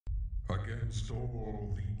against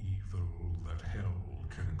all the evil that hell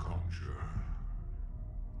can conjure,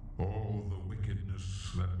 all the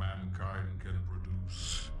wickedness that mankind can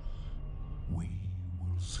produce, we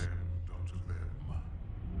will send unto them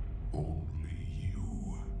only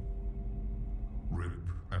you. Rip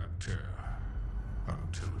and tear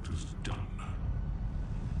until it is done.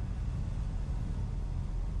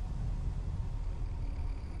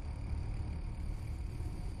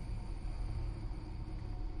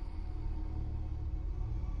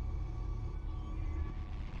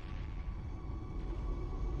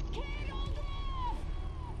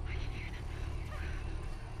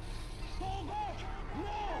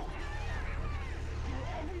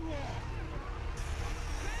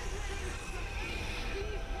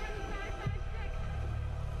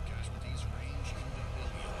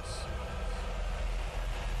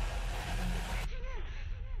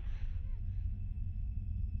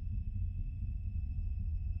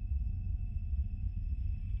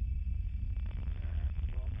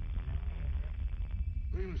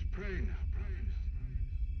 We must pray now, brothers.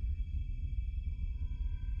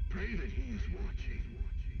 Pray that he is watching.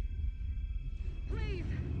 Please,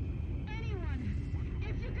 anyone,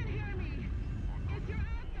 if you can hear me, if you're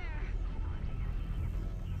out there.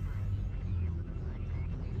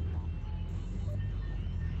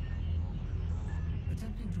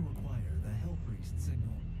 Attempting to acquire the Hell Priest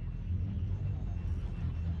signal.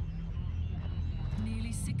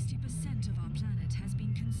 Nearly 60% of our planet has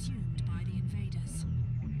been consumed by the invaders.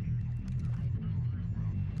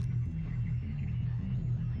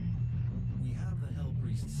 We have the Hell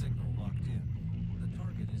Priest signal locked in. The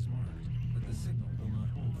target is marked, but the signal will not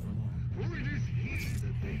hold for long. For it is he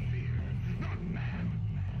that they fear, not man,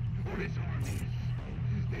 or his armies.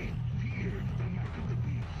 They feared the mark of the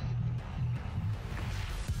beast.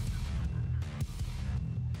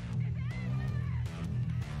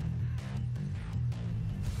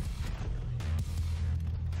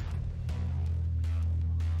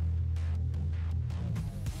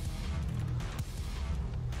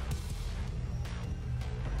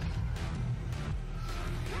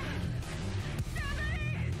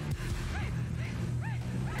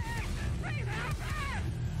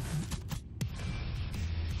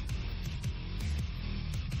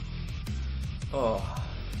 Oh.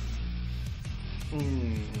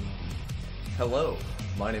 Hello,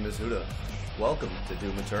 my name is Huta. Welcome to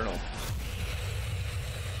Doom Eternal.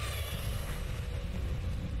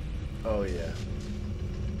 Oh yeah.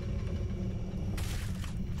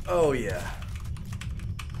 Oh yeah.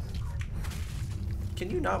 Can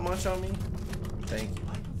you not munch on me? Thank you.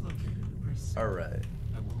 I have located the priest signal. Alright.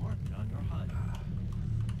 I will mark it on your HUD.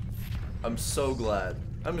 I'm so glad.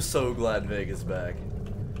 I'm so glad Vega's back.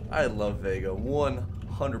 I love Vega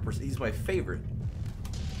 100%. He's my favorite.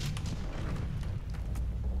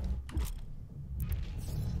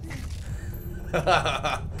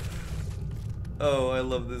 Oh, I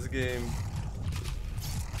love this game.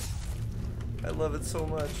 I love it so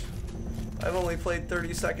much. I've only played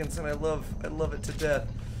 30 seconds and I love it to death.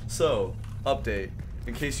 So, update,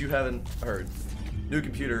 in case you haven't heard. New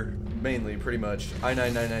computer, mainly, pretty much.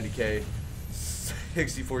 i9-990K,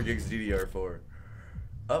 64 gigs DDR4.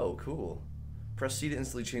 Oh, cool. Press C to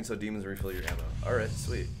instantly chainsaw demons and refill your ammo. Alright,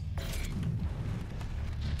 sweet.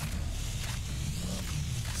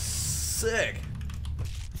 Sick!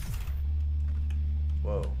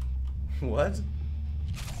 Whoa. What?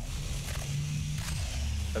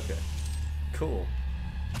 Okay. Cool.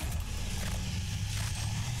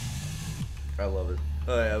 I love it.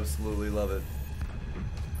 I absolutely love it.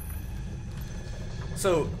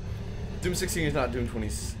 So, Doom 16 is not Doom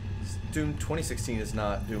 2016 is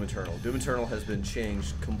not Doom Eternal. Doom Eternal has been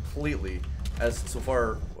changed completely as so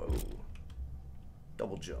far. Whoa.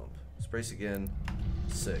 Double jump. Sprace again.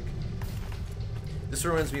 Sick. This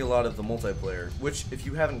reminds me a lot of the multiplayer, which if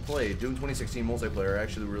you haven't played, Doom 2016 multiplayer I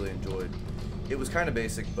actually really enjoyed. It was kind of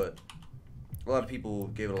basic, but a lot of people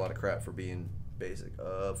gave it a lot of crap for being basic.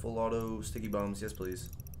 Full auto, sticky bombs, yes please.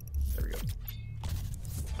 There we go.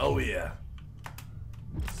 Oh yeah.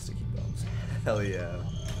 Sticky bombs. Hell yeah.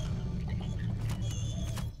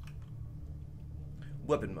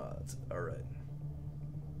 Weapon mods. Alright.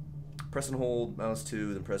 Press and hold mouse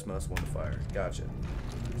 2, then press mouse 1 to fire. Gotcha.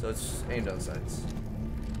 So it's aimed on sights.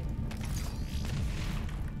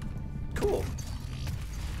 Cool.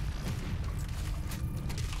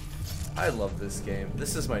 I love this game.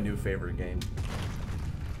 This is my new favorite game.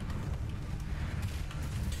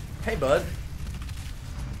 Hey, bud.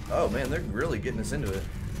 Oh, man, they're really getting us into it.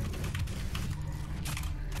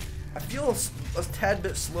 I feel a tad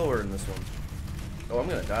bit slower in this one. Oh, I'm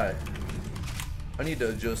gonna die. I need to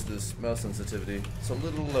adjust this mouse sensitivity. It's a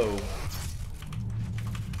little low.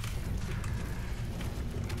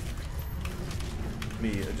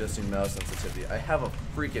 Me adjusting mouse sensitivity. I have a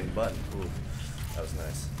freaking button. Ooh, that was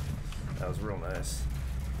nice. That was real nice.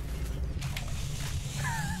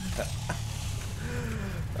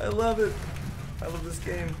 I love it. I love this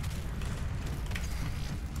game.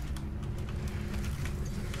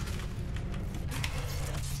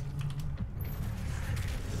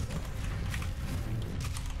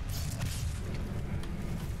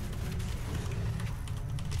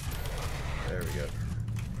 There we go.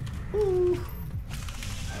 Woo.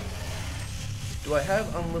 Do I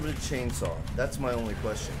have unlimited chainsaw? That's my only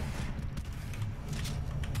question.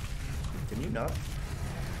 Can you not?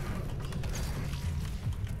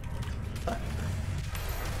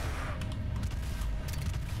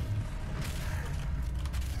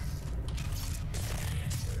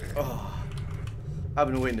 Oh, I've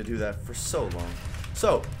been waiting to do that for so long.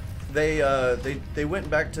 So, they went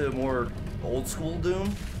back to more old school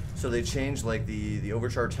Doom. So they changed like the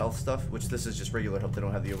overcharge health stuff, which this is just regular health. They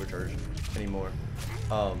don't have the overcharge anymore.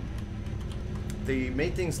 They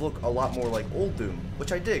made things look a lot more like old Doom,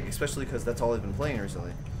 which I dig, especially because that's all I've been playing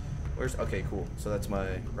recently. Where's okay, cool. So that's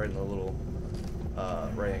my right in the little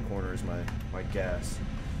right hand corner is my gas.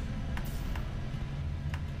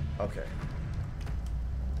 Okay.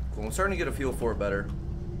 Cool. I'm starting to get a feel for it better.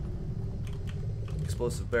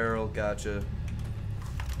 Explosive barrel, gotcha.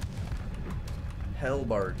 Hell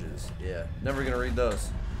barges. Yeah, never gonna read those.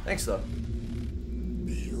 Thanks though.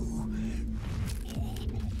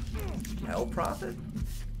 Hell prophet?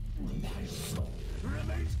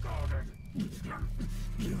 Remains guarded.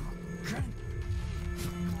 You can.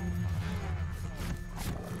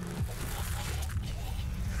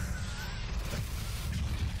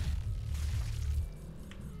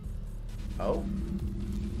 Oh.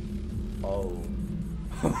 Oh.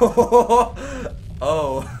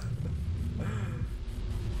 Oh.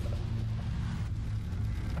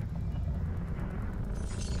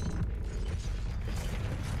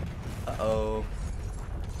 Uh-oh.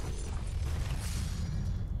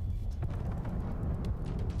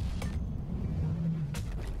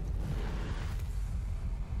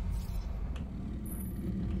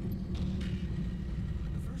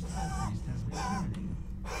 The first hell priest has been terminated.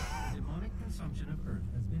 Demonic consumption of Earth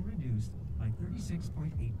has been reduced by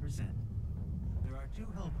 36.8%. There are 2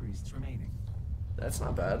 hell priests remaining. That's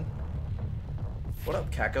not bad. What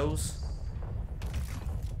up, cacos?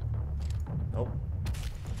 Nope.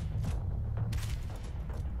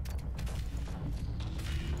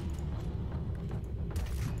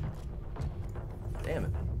 Damn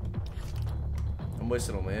it. I'm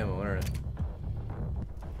wasting all my ammo, aren't I?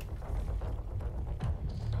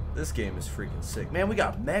 This game is freaking sick. Man, we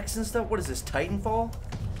got mechs and stuff. What is this, Titanfall?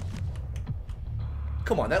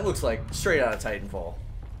 Come on, that looks like straight out of Titanfall.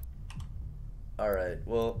 Alright,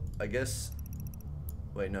 well, I guess...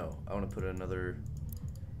 Wait, no. I want to put another...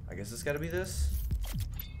 I guess it's got to be this?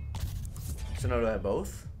 So now do I have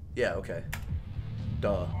both? Yeah, okay.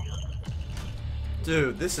 Duh.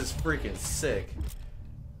 Dude, this is freaking sick.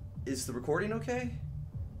 Is the recording okay?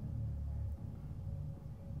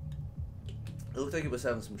 It looked like it was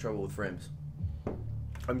having some trouble with frames.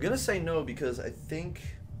 I'm gonna say no because I think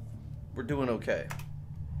we're doing okay.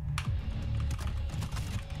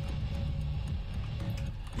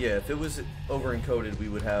 Yeah, if it was over encoded, we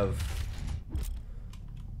would have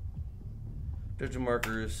objective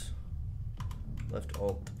markers, left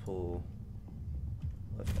alt to pull,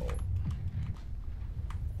 left alt.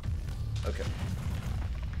 Okay.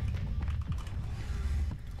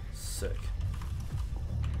 Sick.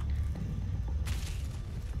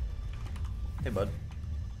 Hey, bud.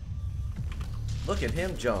 Look at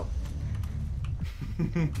him jump.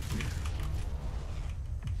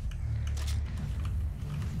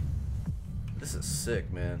 This is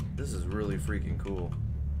sick, man. This is really freaking cool.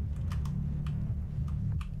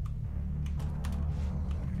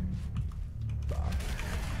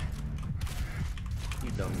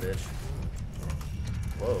 You dumb bitch.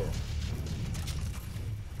 Whoa.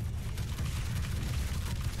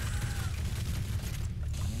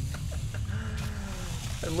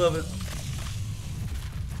 I love it.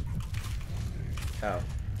 How?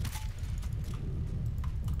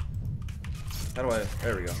 How do I...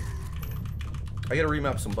 There we go. I gotta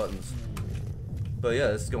remap some buttons. But yeah,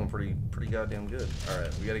 this is going pretty goddamn good.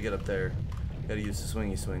 Alright, we gotta get up there. Gotta use the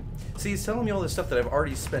swingy swing. See, he's telling me all this stuff that I've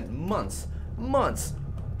already spent months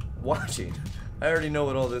watching. I already know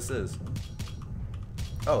what all this is.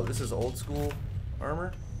 Oh, this is old school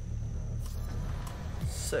armor?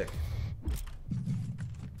 Sick.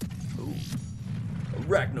 Ooh.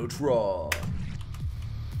 Arachnotraw.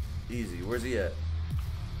 Easy. Where's he at?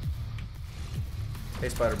 Hey,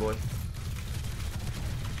 Spider Boy.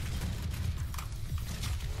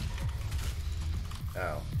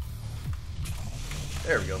 Ow.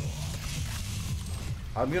 There we go.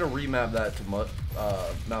 I'm gonna remap that to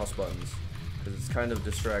mouse buttons because it's kind of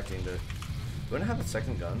distracting to. Do I have a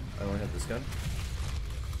second gun? I only have this gun.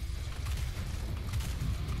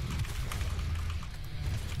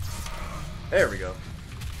 There we go.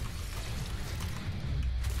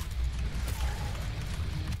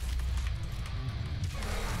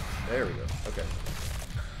 There we go. Okay.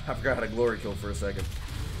 I forgot how to glory kill for a second.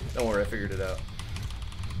 Don't worry, I figured it out.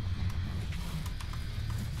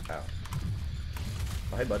 Ow.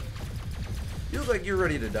 Oh, hey, bud. You look like you're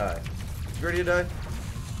ready to die. You ready to die?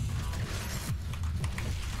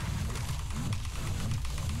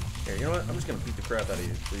 Here, you know what? I'm just gonna beat the crap out of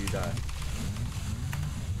you till you die.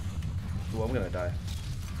 Ooh, I'm gonna die.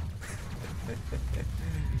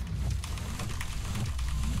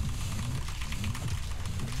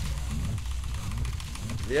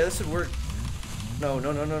 Yeah, this would work. No,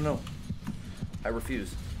 no, no, no, no. I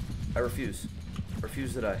refuse. I refuse. I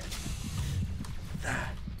refuse to die.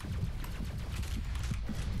 Ah.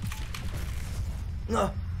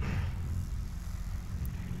 No.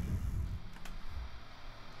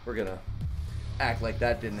 We're gonna act like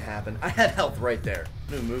that didn't happen. I had health right there.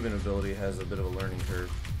 New moving ability has a bit of a learning curve.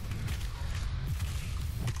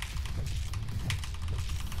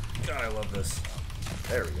 God, I love this.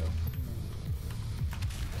 There we go.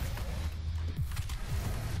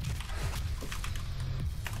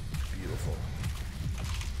 Beautiful.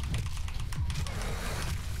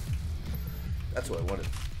 That's what I wanted.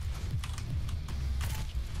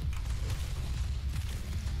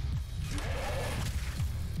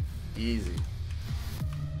 Easy.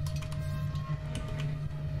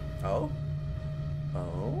 Oh?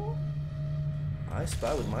 Oh? I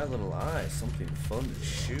spy with my little eye something fun to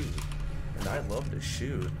shoot. And I love to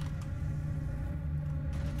shoot.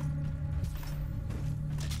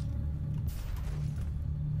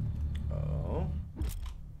 Oh.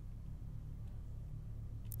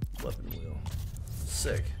 Weapon wheel.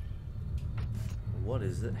 Sick. What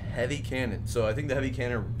is it? Heavy cannon. So I think the heavy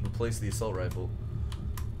cannon replaced the assault rifle.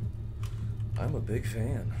 I'm a big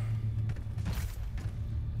fan.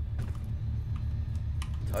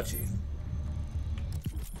 Touchy.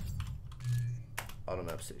 Auto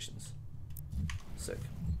map stations. Sick.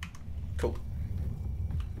 Cool.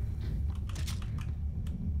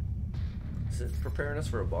 Is it preparing us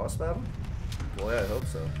for a boss battle? Boy, I hope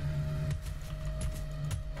so.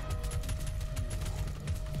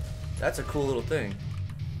 That's a cool little thing.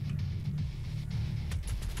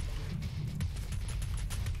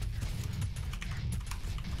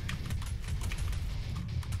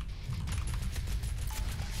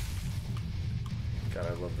 God,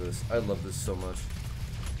 I love this. I love this so much.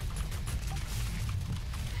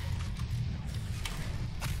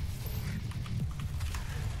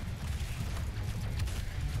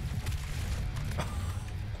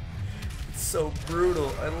 It's so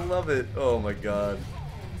brutal. I love it. Oh my God.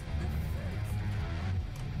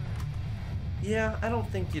 Yeah, I don't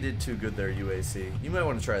think you did too good there, UAC. You might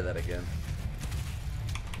want to try that again.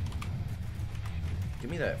 Give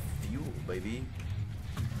me that fuel, baby.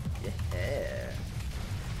 Yeah.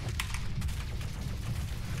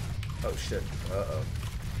 Oh shit. Uh-oh.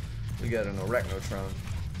 We got an arachnotron.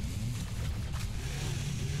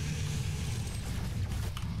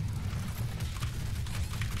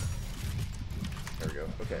 There we go.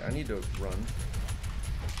 Okay, I need to run.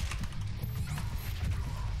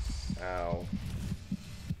 Ow.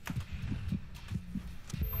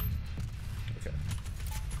 Okay.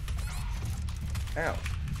 Ow.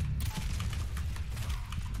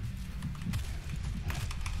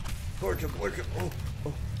 Gorka, Gorka. Oh,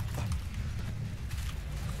 oh.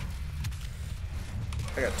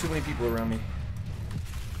 I got too many people around me.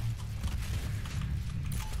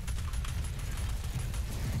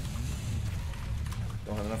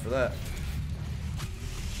 Don't have enough for that.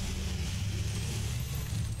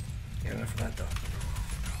 Get enough for that though.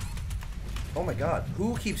 Oh my God,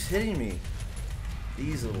 who keeps hitting me?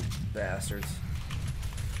 These little bastards.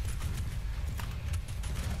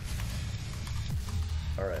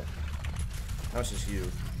 Alright. Now it's just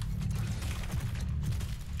you.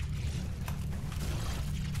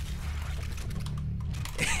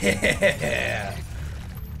 Yeah.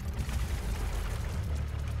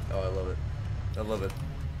 Oh, I love it. I love it.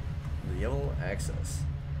 The yellow access.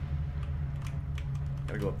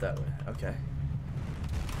 Gotta go up that way. Okay.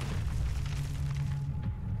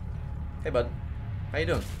 Hey, bud. How you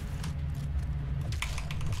doing?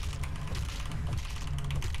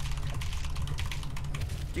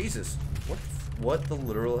 Jesus. What the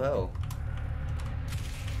literal hell?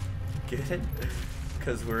 Get it?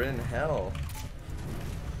 Because we're in hell.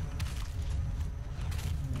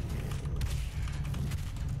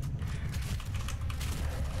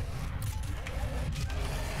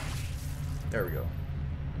 There we go.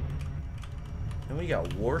 And we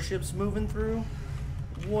got warships moving through?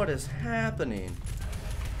 What is happening?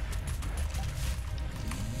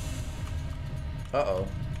 Uh-oh.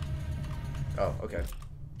 Oh, okay.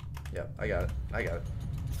 Yeah, I got it. I got it.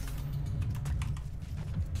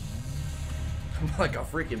 I'm like a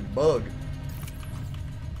freaking bug.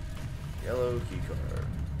 Yellow key card.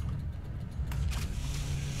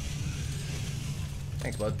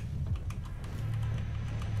 Thanks, bud.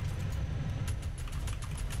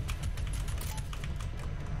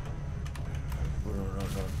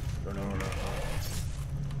 No.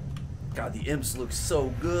 God, the imps look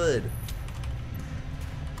so good.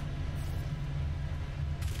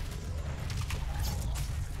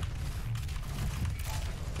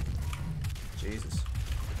 Jesus.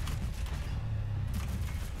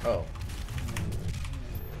 Oh.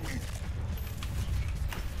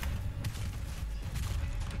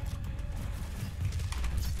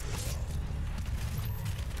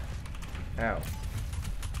 Ow.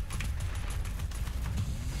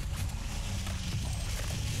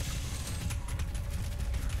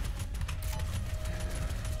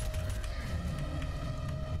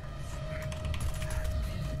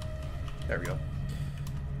 There we go.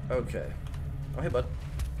 Okay. Oh, hey, bud.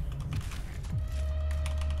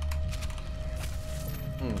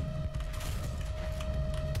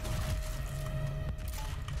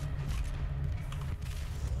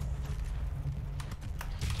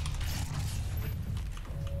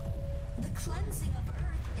 The cleansing of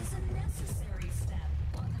Earth is a necessary step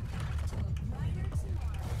on the path to a brighter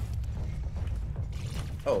tomorrow.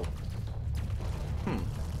 Oh.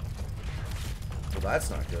 Well, that's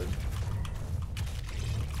not good.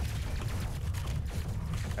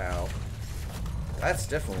 Ow. That's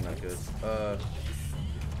definitely not good.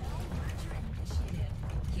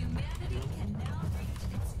 Humanity can now reach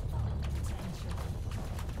its full potential.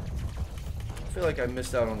 I feel like I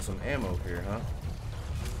missed out on some ammo here, huh?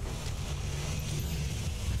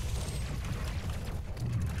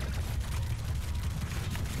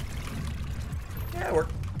 Yeah, it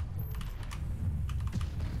worked.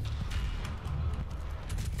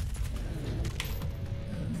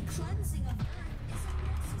 The cleansing of Earth is a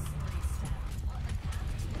necessary step on the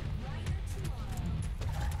path to a brighter tomorrow.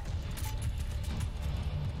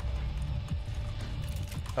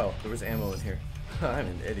 Oh, there was ammo in here. I'm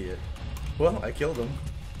an idiot. Well, I killed him.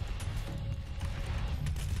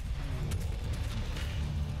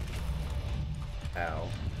 Ow.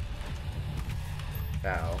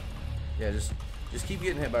 Ow. Yeah, just keep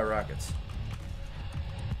getting hit by rockets.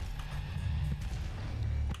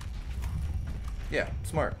 Yeah,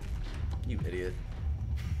 smart. You idiot.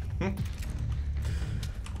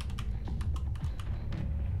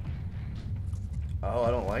 Oh, I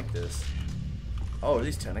don't like this. Oh, are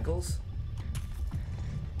these tentacles?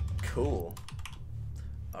 Cool.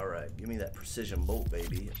 Alright, give me that precision bolt,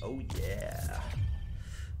 baby. Oh, yeah.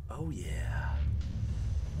 Oh, yeah.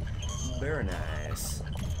 Very nice.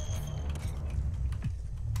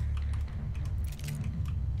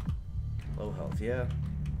 Low health, yeah.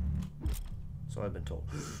 So I've been told.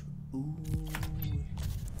 Ooh.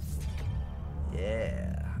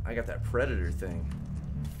 Yeah. I got that predator thing.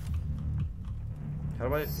 How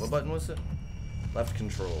do I... What button was it? Left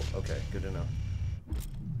control. Okay, good to know.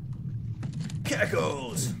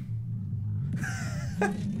 Geckos! I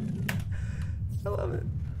love it.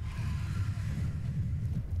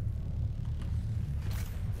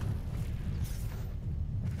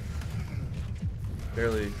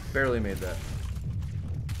 Barely made that.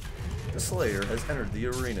 The Slayer has entered the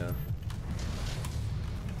arena.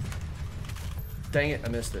 Dang it, I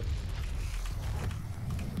missed it.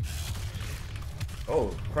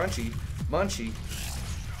 Oh, crunchy, munchy.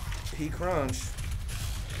 He crunch.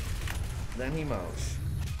 Then he munch.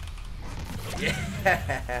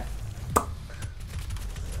 Yeah!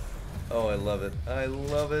 Oh, I love it. I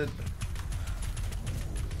love it.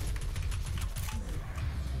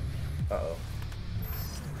 Uh-oh.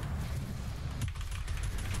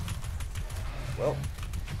 Well,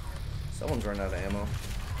 someone's running out of ammo.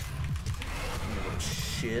 You little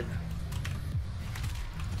shit.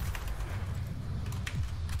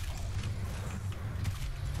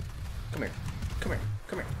 Come here. Come here.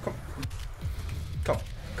 Come here. Come. Come.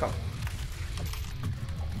 Come.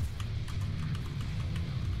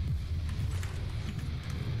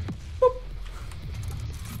 Boop.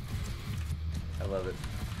 I love it.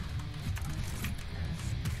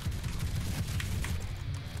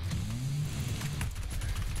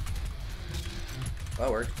 That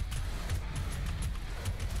worked.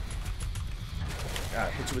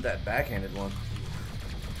 God, hit you with that backhanded one.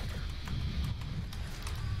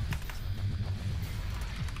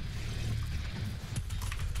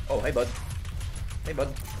 Oh, hey, bud. Hey,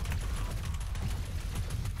 bud.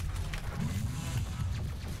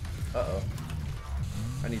 Uh-oh.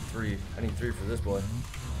 I need 3. I need 3 for this boy.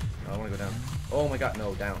 No, I want to go down. Oh my god,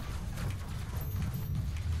 no, down.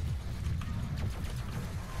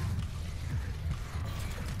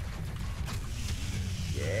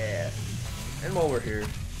 Yeah. And while we're here.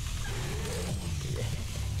 Yeah.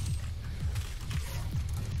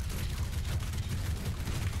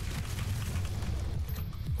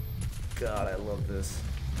 God, I love this.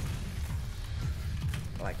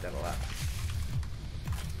 I like that a lot.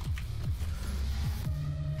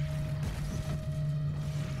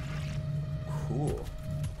 Cool.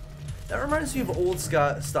 That reminds me of old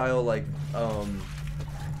style, like,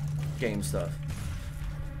 game stuff.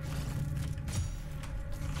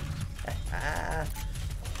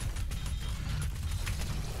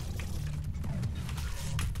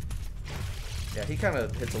 Yeah, he kind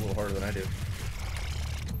of hits a little harder than I do.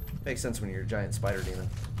 Makes sense when you're a giant spider demon.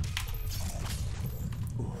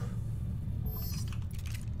 Ooh.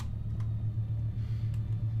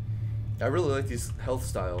 I really like these health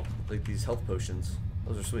style, like these health potions.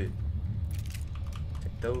 Those are sweet.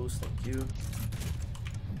 Take those, thank you.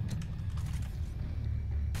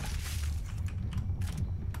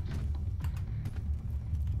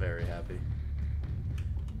 Very happy.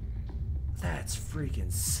 That's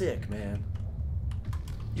freaking sick, man.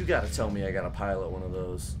 You gotta tell me I gotta pilot one of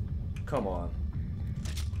those. Come on.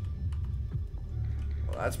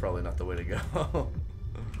 Well, that's probably not the way to go.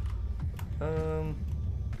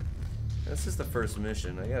 This is the first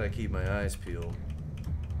mission. I gotta keep my eyes peeled.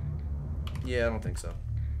 Yeah, I don't think so.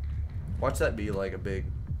 Watch that be like a big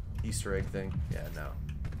Easter egg thing. Yeah, no.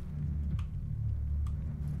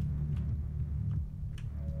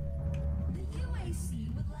 The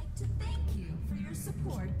UAC would like to thank you for your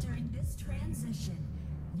support during this transition.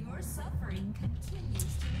 Your suffering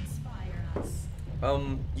continues to inspire us.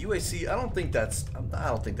 UAC, I don't think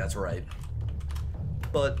that's right.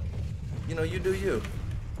 But, you know, you do you.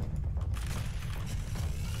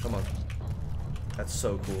 Come on. That's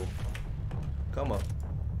so cool. Come on.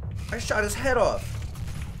 I shot his head off.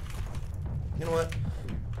 You know what?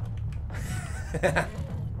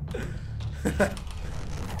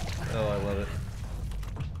 Oh, I love it.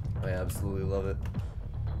 I absolutely love it.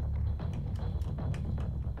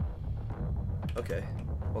 Okay.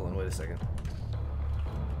 Hold on, wait a second.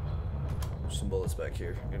 There's some bullets back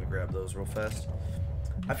here. I'm gonna grab those real fast.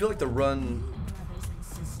 I feel like the run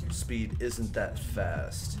speed isn't that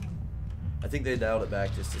fast. I think they dialed it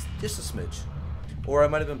back just a smidge. Or I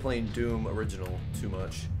might have been playing Doom Original too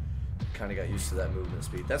much. Kind of got used to that movement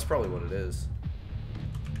speed. That's probably what it is.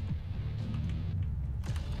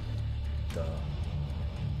 Duh.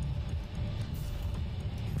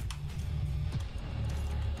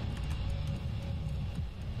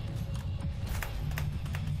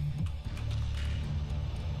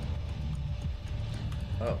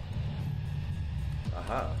 Oh.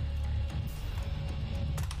 Aha.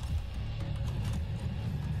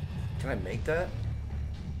 Can I make that?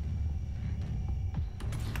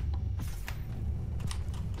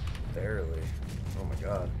 Barely. Oh my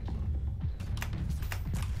god.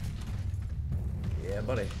 Yeah,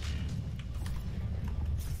 buddy.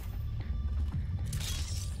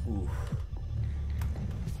 Ooh.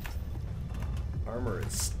 Armor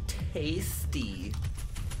is tasty.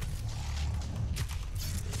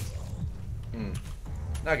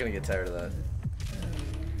 Not gonna get tired of that.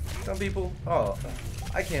 Some people, oh,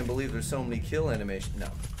 I can't believe there's so many kill animations. No,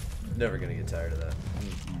 never gonna get tired of that.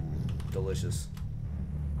 Delicious.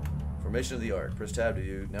 Formation of the Ark. Press tab to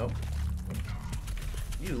you. Nope.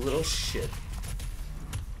 You little shit.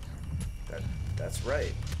 That's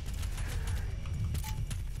right.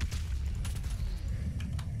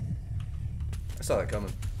 I saw that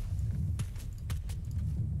coming.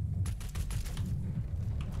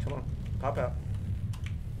 Come on, pop out.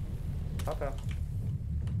 Pop out.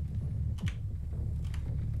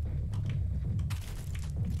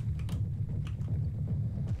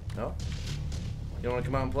 No? You don't want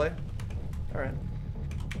to come out and play? Alright.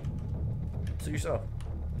 Suit yourself.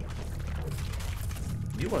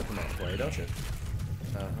 You want to come out and play, don't you?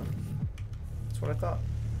 Uh-huh. That's what I thought.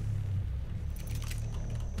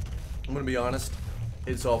 I'm gonna be honest.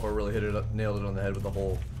 id Software really nailed it on the head with the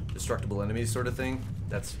whole destructible enemies sort of thing.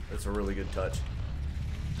 That's a really good touch.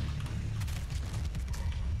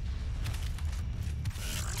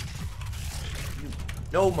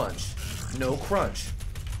 No munch. No crunch.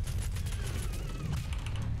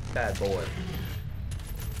 Bad boy.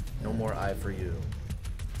 No more eye for you.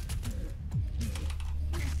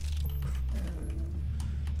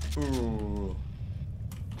 Ooh.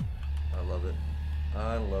 I love it.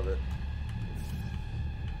 I love it.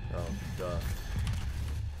 Oh, duh.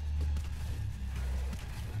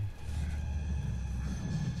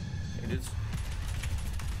 Hey, dudes.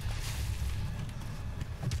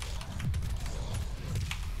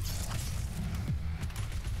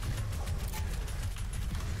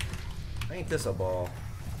 Ain't this a ball?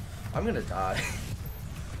 I'm gonna die.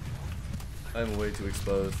 I'm way too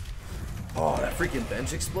exposed. Oh, that freaking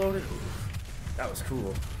bench exploded? Ooh, that was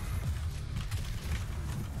cool.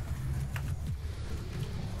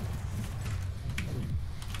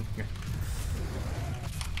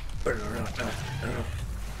 I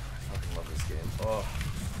fucking love this game. Oh.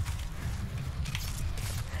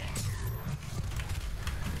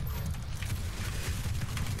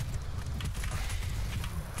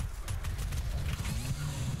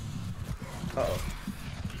 Uh-oh.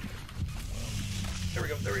 There we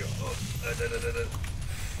go, there we go. Oh.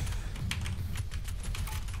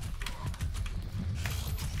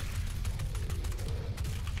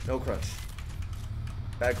 No crunch.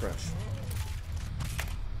 Bad crunch.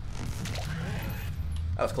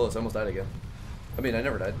 That was close, I almost died again. I mean, I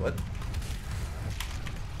never died, what?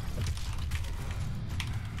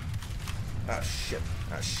 Ah, shit.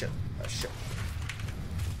 Ah, shit. Ah, shit.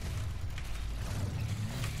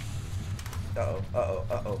 Uh-oh, uh-oh,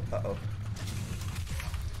 uh-oh, uh-oh.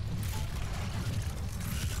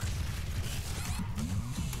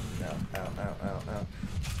 Ow, ow, ow, ow, ow.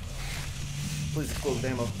 Please explode with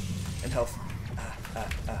ammo and health. Ah, ah,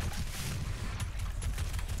 ah.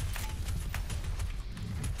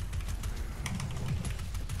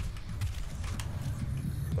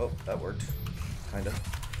 Oh, that worked. Kinda.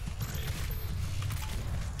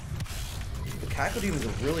 The Cackle Demons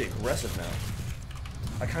are really aggressive now.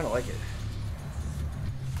 I kinda like it.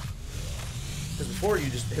 Because before you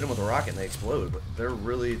just hit them with a rocket and they explode, but they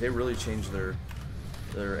really changed their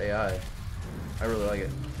AI. I really like it.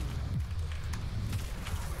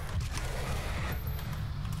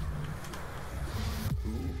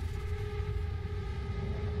 Ooh.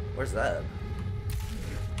 Where's that?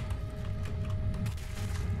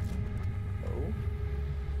 Oh.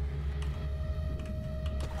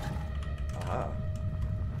 Aha.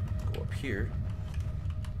 Go up here.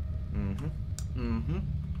 Mm-hmm. Mm-hmm.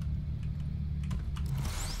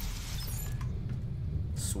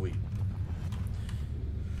 Sweet.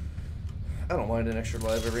 I don't mind an extra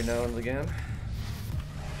life every now and again.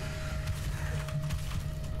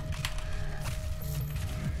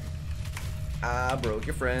 I broke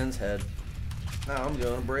your friend's head. Now I'm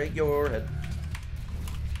gonna break your head.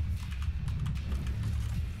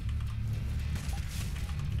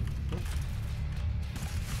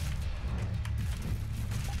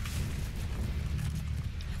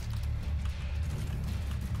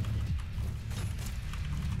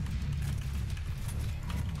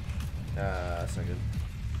 That's not good.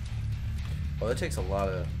 Oh, that takes a lot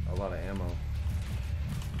of ammo.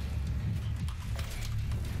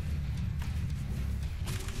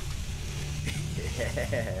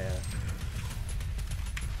 Yeah.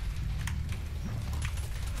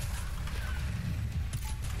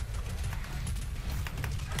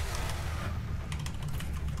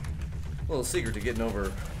 Little secret to getting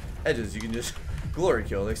over edges, you can just glory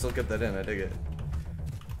kill. They still get that in. I dig it.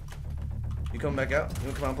 You coming back out? You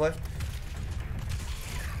wanna come out and play?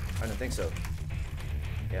 I didn't think so.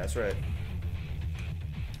 Yeah, that's right.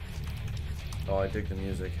 Oh, I dig the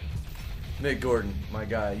music. Mick Gordon, my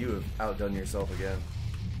guy, you have outdone yourself again.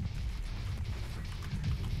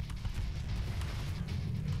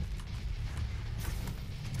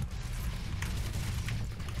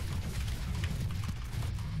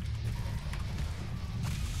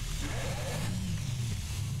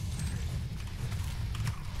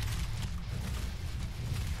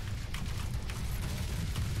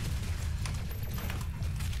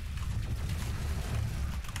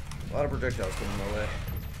 A lot of projectiles coming my way.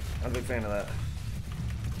 I'm a big fan of that.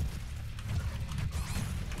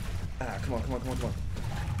 Ah, come on, come on, come on, come on.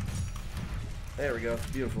 There we go.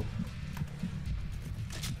 Beautiful.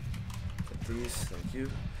 Take these. Thank you.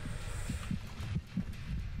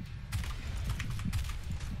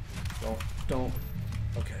 Don't.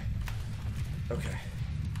 Okay. Okay.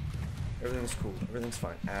 Everything's cool. Everything's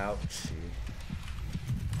fine. Ouchie.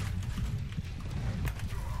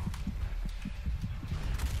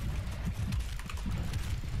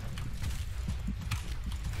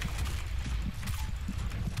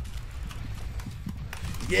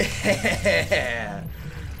 Yeah!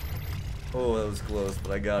 Oh, that was close,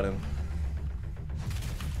 but I got him.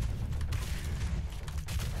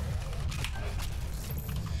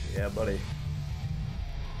 Yeah, buddy.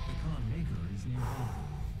 The Khan Maker is nearby.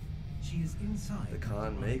 She is inside The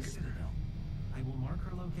Khan Huta Maker. Citadel. I will mark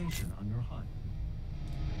her location on your HUD.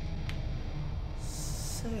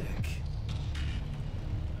 Sick.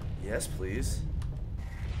 Yes, please.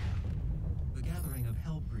 The gathering of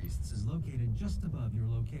Hell Priests is located just above your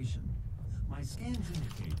location. My scans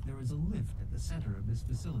indicate there is a lift at the center of this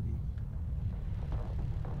facility.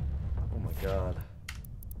 Oh my god.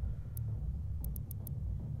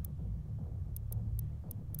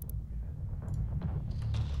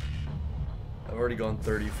 I've already gone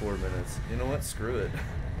 34 minutes. You know what? Screw it.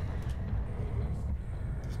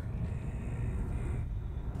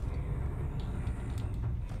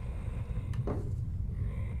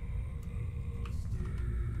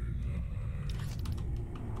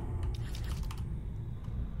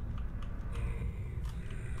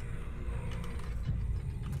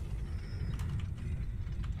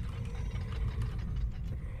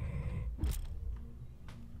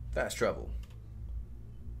 Fast travel.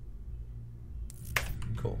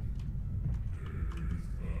 Cool.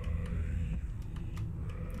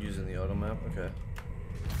 Using the auto map, okay.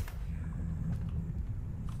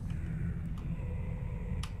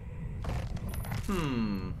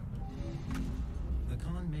 The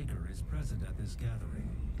Khan Maker is present at this gathering,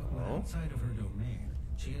 but when Oh. outside of her domain,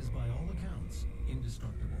 she is by all accounts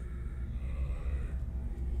indestructible.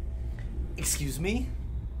 Excuse me?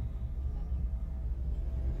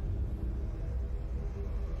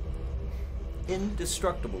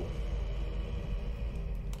 Indestructible.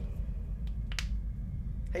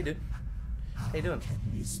 Hey, dude. How you doing? Can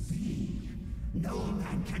this be? No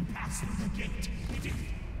man can pass through the gate.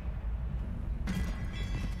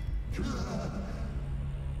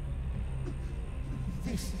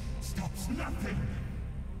 This stops nothing.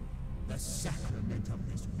 The sacrament of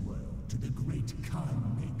this world to the great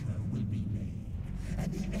Khan Maker will be made,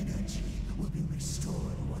 and the energy will be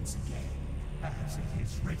restored once again, as it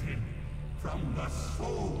is written, from the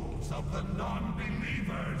souls of the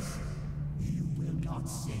non-believers. You will not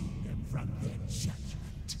save them from their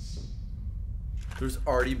judgment. There's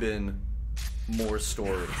already been more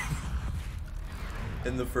story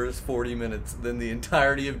in the first 40 minutes than the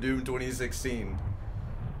entirety of Doom 2016.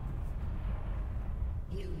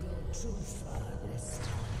 You go too far this time.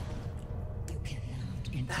 You cannot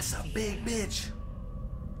interfere. That's a big bitch.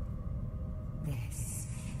 This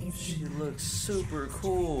is She the looks super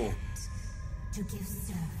cool. to give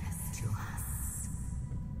service to us.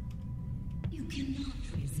 You cannot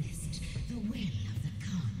resist the will of the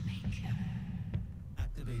Khan Maker,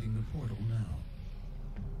 Activating the portal now.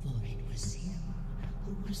 for it was you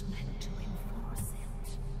who was meant to enforce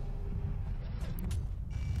it.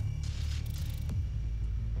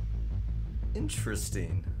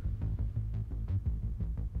 Interesting.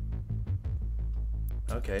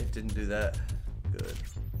 Okay, didn't do that. Good.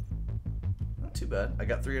 Not too bad. I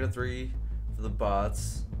got 3 out of 3 for the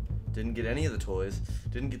bots. Didn't get any of the toys.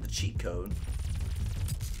 Didn't get the cheat code.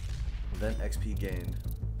 Event XP gained.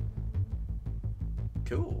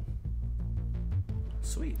 Cool.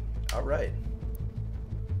 Sweet. Alright.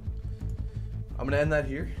 I'm gonna end that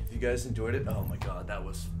here. If you guys enjoyed it. Oh my god, that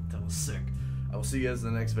was sick. I will see you guys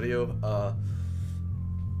in the next video. Oh,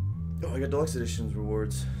 I got deluxe editions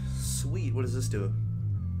rewards. Sweet. What does this do?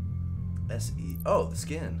 SE. Oh, the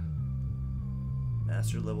skin.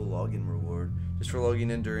 Master level login reward. Just for logging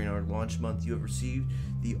in during our launch month, you have received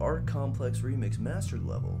the Art Complex Remix Master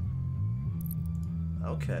level.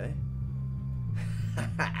 Okay.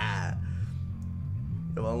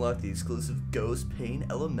 You'll unlock the exclusive Ghost Pain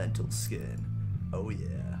Elemental skin. Oh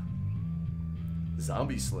yeah.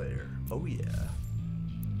 Zombie Slayer. Oh yeah.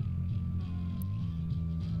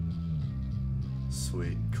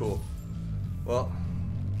 Sweet. Cool. Well,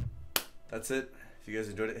 that's it. If you guys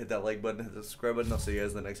enjoyed it, hit that like button, hit the subscribe button. I'll see you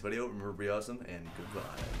guys in the next video. Remember, be awesome, and goodbye.